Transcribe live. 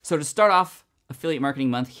So to start off Affiliate Marketing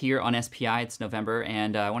Month here on SPI, it's November,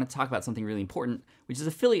 and I want to talk about something really important, which is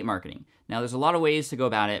affiliate marketing. Now, there's a lot of ways to go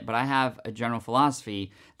about it, but I have a general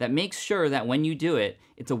philosophy that makes sure that when you do it,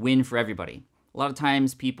 it's a win for everybody. A lot of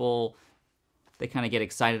times people, they kind of get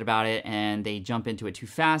excited about it and they jump into it too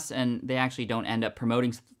fast, and they actually don't end up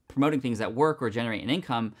promoting things that work or generate an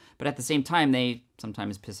income, but at the same time, they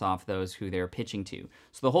sometimes piss off those who they're pitching to.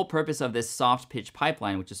 So the whole purpose of this soft pitch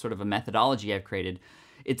pipeline, which is sort of a methodology I've created,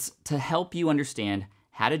 it's to help you understand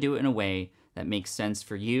how to do it in a way that makes sense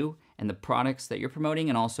for you and the products that you're promoting,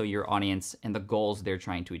 and also your audience and the goals they're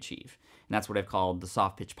trying to achieve. And that's what I've called the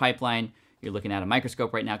soft pitch pipeline. You're looking at a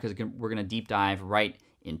microscope right now because we're going to deep dive right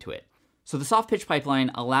into it. So the soft pitch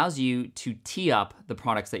pipeline allows you to tee up the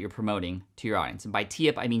products that you're promoting to your audience. And by tee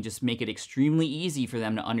up, I mean just make it extremely easy for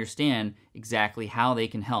them to understand exactly how they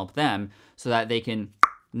can help them so that they can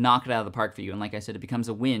knock it out of the park for you. And like I said, it becomes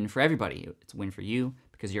a win for everybody. It's a win for you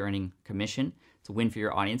because you're earning commission. It's a win for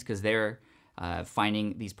your audience because they're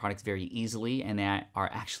finding these products very easily and that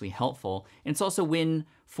are actually helpful. And it's also a win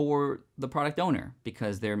for the product owner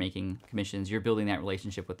because they're making commissions. You're building that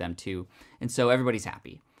relationship with them too. And so everybody's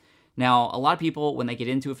happy. Now, a lot of people, when they get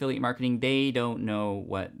into affiliate marketing, they don't know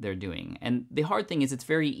what they're doing. And the hard thing is it's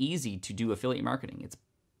very easy to do affiliate marketing. It's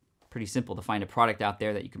pretty simple to find a product out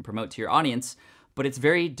there that you can promote to your audience, but it's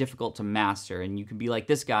very difficult to master. And you can be like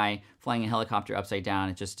this guy flying a helicopter upside down.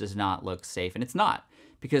 It just does not look safe. And it's not,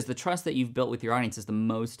 because the trust that you've built with your audience is the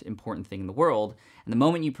most important thing in the world. And the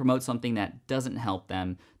moment you promote something that doesn't help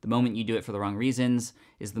them, the moment you do it for the wrong reasons,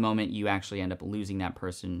 is the moment you actually end up losing that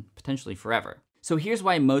person potentially forever. So here's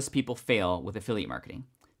why most people fail with affiliate marketing.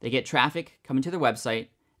 They get traffic coming to their website,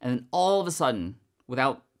 and then all of a sudden,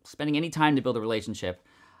 without spending any time to build a relationship,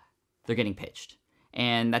 they're getting pitched.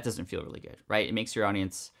 And that doesn't feel really good, right? It makes your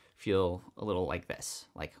audience feel a little like this.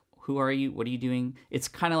 Like, who are you? What are you doing? It's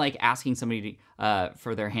kind of like asking somebody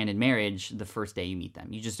for their hand in marriage the first day you meet them.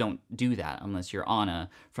 You just don't do that unless you're Anna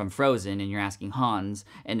from Frozen and you're asking Hans,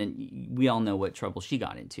 and then we all know what trouble she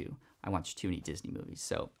got into. I watched too many Disney movies,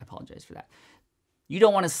 so I apologize for that. You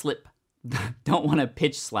don't want to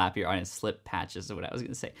pitch slap your audience. Slip patches is what I was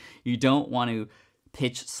going to say. You don't want to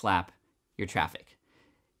pitch slap your traffic.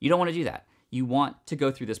 You don't want to do that. You want to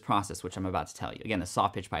go through this process, which I'm about to tell you. Again, the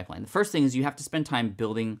soft pitch pipeline. The first thing is you have to spend time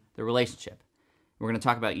building the relationship. We're going to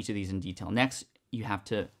talk about each of these in detail. Next, you have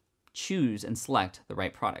to choose and select the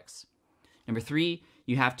right products. Number 3,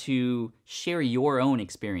 you have to share your own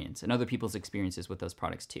experience and other people's experiences with those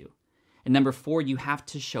products too. And number 4, you have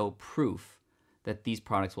to show proof that these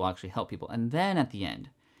products will actually help people. And then at the end,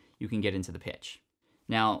 you can get into the pitch.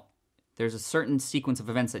 Now, there's a certain sequence of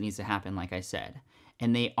events that needs to happen, like I said,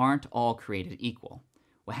 and they aren't all created equal.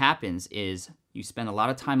 What happens is you spend a lot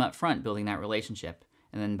of time up front building that relationship,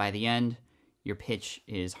 and then by the end, your pitch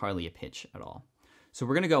is hardly a pitch at all. So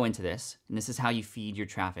we're going to go into this, and this is how you feed your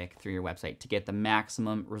traffic through your website to get the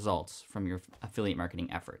maximum results from your affiliate marketing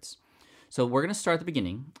efforts. So we're going to start at the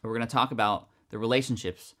beginning, and we're going to talk about the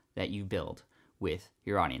relationships that you build with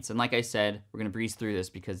your audience. And like I said, we're going to breeze through this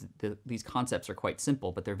because these concepts are quite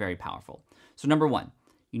simple, but they're very powerful. So number 1,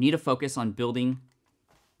 you need to focus on building,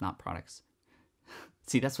 not products.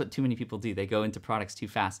 See, that's what too many people do. They go into products too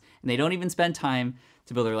fast, and they don't even spend time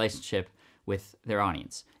to build a relationship with their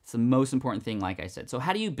audience. It's the most important thing, like I said. So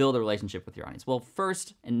how do you build a relationship with your audience? Well,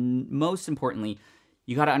 first and most importantly,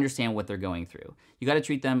 you got to understand what they're going through. You got to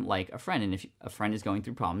treat them like a friend. And if a friend is going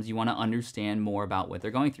through problems, you want to understand more about what they're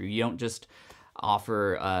going through. You don't just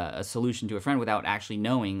offer a solution to a friend without actually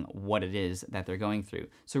knowing what it is that they're going through.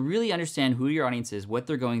 So really understand who your audience is, what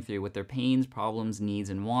they're going through, what their pains, problems, needs,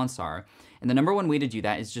 and wants are. And the number one way to do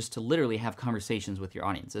that is just to literally have conversations with your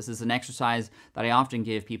audience. This is an exercise that I often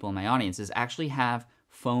give people in my audience, is actually have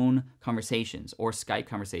phone conversations or Skype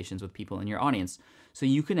conversations with people in your audience so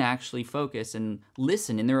you can actually focus and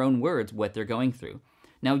listen in their own words what they're going through.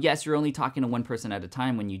 Now, yes, you're only talking to one person at a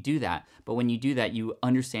time when you do that, but when you do that, you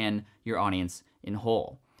understand your audience in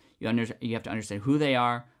whole. You have to understand who they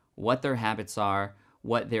are, what their habits are,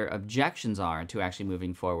 what their objections are to actually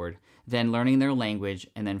moving forward, then learning their language,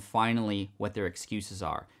 and then finally what their excuses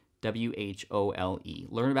are. WHOLE.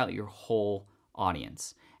 Learn about your whole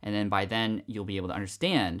audience. And then by then, you'll be able to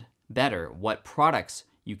understand better what products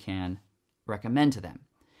you can recommend to them.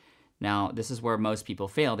 Now, this is where most people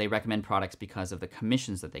fail. They recommend products because of the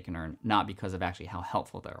commissions that they can earn, not because of actually how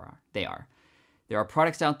helpful they are. There are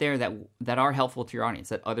products out there that are helpful to your audience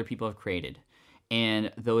that other people have created,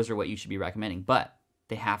 and those are what you should be recommending. But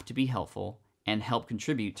they have to be helpful and help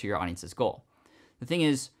contribute to your audience's goal. The thing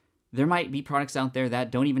is, There might be products out there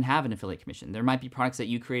that don't even have an affiliate commission. There might be products that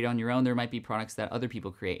you create on your own. There might be products that other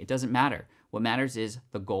people create. It doesn't matter. What matters is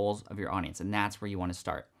the goals of your audience, and that's where you want to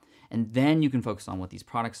start. And then you can focus on what these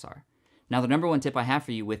products are. Now, the number one tip I have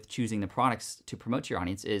for you with choosing the products to promote to your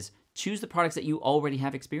audience is choose the products that you already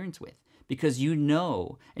have experience with, because you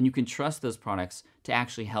know and you can trust those products to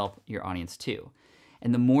actually help your audience too.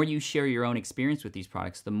 And the more you share your own experience with these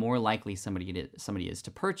products, the more likely somebody is to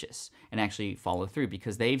purchase and actually follow through,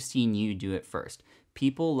 because they've seen you do it first.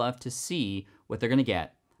 People love to see what they're going to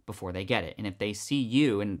get before they get it. And if they see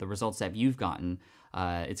you and the results that you've gotten,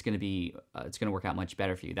 it's going to work out much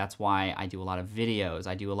better for you. That's why I do a lot of videos.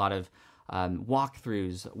 I do a lot of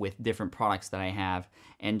walkthroughs with different products that I have,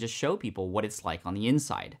 and just show people what it's like on the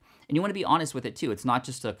inside. And you want to be honest with it too. It's not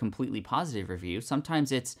just a completely positive review. Sometimes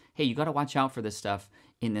it's, hey, you got to watch out for this stuff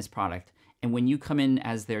in this product. And when you come in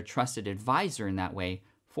as their trusted advisor in that way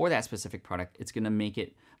for that specific product, it's going to make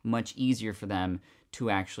it much easier for them to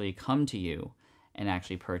actually come to you and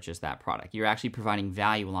actually purchase that product. You're actually providing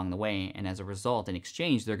value along the way, and as a result, in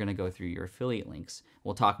exchange, they're going to go through your affiliate links.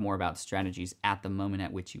 We'll talk more about strategies at the moment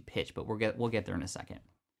at which you pitch, but we'll get there in a second.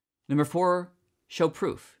 Number 4, show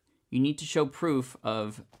proof. You need to show proof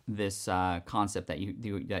of this concept that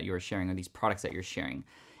you're sharing, or these products that you're sharing.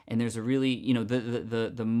 And there's a really,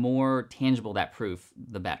 the more tangible that proof,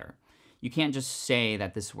 the better. You can't just say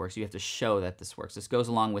that this works. You have to show that this works. This goes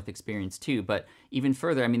along with experience too. But even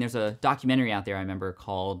further, there's a documentary out there I remember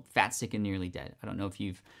called Fat, Sick, and Nearly Dead. I don't know if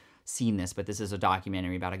you've seen this, but this is a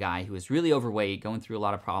documentary about a guy who was really overweight, going through a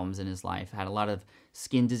lot of problems in his life, had a lot of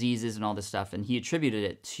skin diseases and all this stuff, and he attributed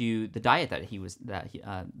it to the diet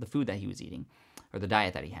the food that he was eating, or the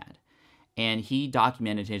diet that he had. And he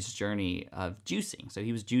documented his journey of juicing. So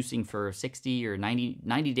he was juicing for 60 or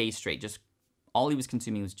 90 days straight. Just all he was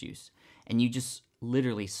consuming was juice. And you just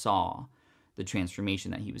literally saw the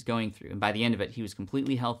transformation that he was going through. And by the end of it, he was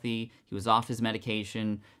completely healthy. He was off his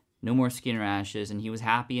medication, no more skin rashes, and he was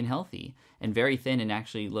happy and healthy and very thin, and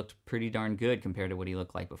actually looked pretty darn good compared to what he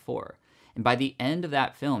looked like before. And by the end of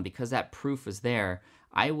that film, because that proof was there,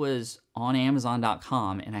 I was on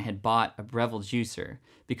Amazon.com and I had bought a Breville juicer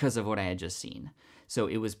because of what I had just seen. So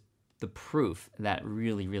it was the proof that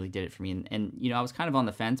really, really did it for me. And I was kind of on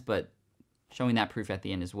the fence, but showing that proof at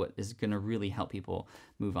the end is what is going to really help people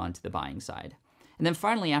move on to the buying side. And then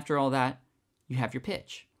finally, after all that, you have your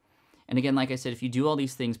pitch. And again, like I said, if you do all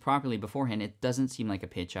these things properly beforehand, it doesn't seem like a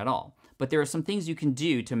pitch at all. But there are some things you can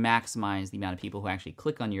do to maximize the amount of people who actually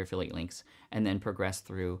click on your affiliate links and then progress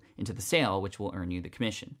through into the sale, which will earn you the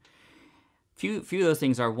commission. Few of those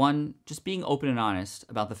things are, one, just being open and honest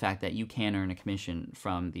about the fact that you can earn a commission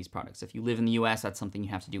from these products. If you live in the US, that's something you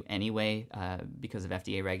have to do anyway because of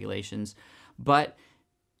FDA regulations. But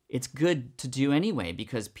it's good to do anyway,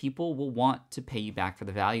 because people will want to pay you back for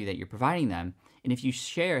the value that you're providing them. And if you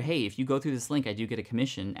share, hey, if you go through this link, I do get a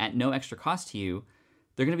commission at no extra cost to you,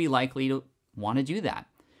 they're going to be likely to want to do that.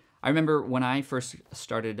 I remember when I first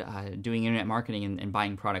started doing internet marketing and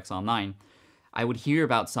buying products online, I would hear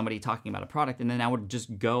about somebody talking about a product, and then I would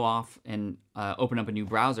just go off and open up a new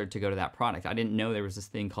browser to go to that product. I didn't know there was this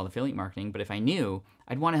thing called affiliate marketing, but if I knew,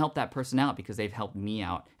 I'd want to help that person out because they've helped me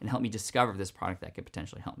out and helped me discover this product that could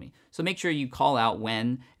potentially help me. So make sure you call out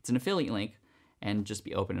when it's an affiliate link and just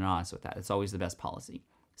be open and honest with that. It's always the best policy.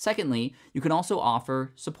 Secondly, you can also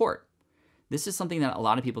offer support. This is something that a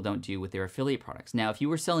lot of people don't do with their affiliate products. Now, if you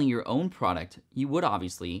were selling your own product, you would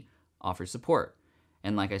obviously offer support.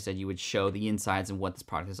 And like I said, you would show the insides and what this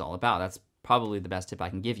product is all about. That's probably the best tip I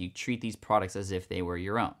can give you. Treat these products as if they were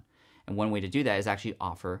your own. And one way to do that is actually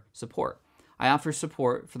offer support. I offer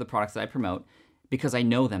support for the products that I promote because I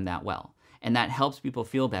know them that well. And that helps people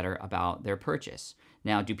feel better about their purchase.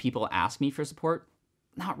 Now, do people ask me for support?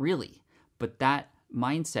 Not really. But that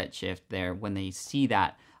mindset shift there, when they see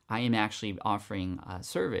that I am actually offering a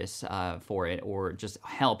service for it, or just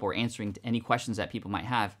help, or answering any questions that people might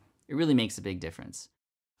have, it really makes a big difference.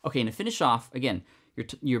 Okay, and to finish off, again,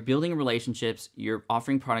 you're building relationships, you're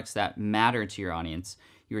offering products that matter to your audience,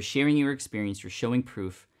 you're sharing your experience, you're showing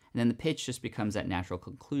proof, and then the pitch just becomes that natural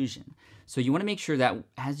conclusion. So you want to make sure that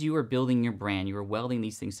as you are building your brand, you are welding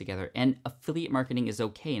these things together, and affiliate marketing is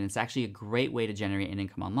okay, and it's actually a great way to generate an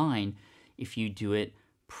income online if you do it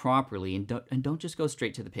properly, and don't just go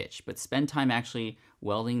straight to the pitch, but spend time actually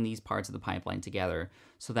welding these parts of the pipeline together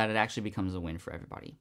so that it actually becomes a win for everybody.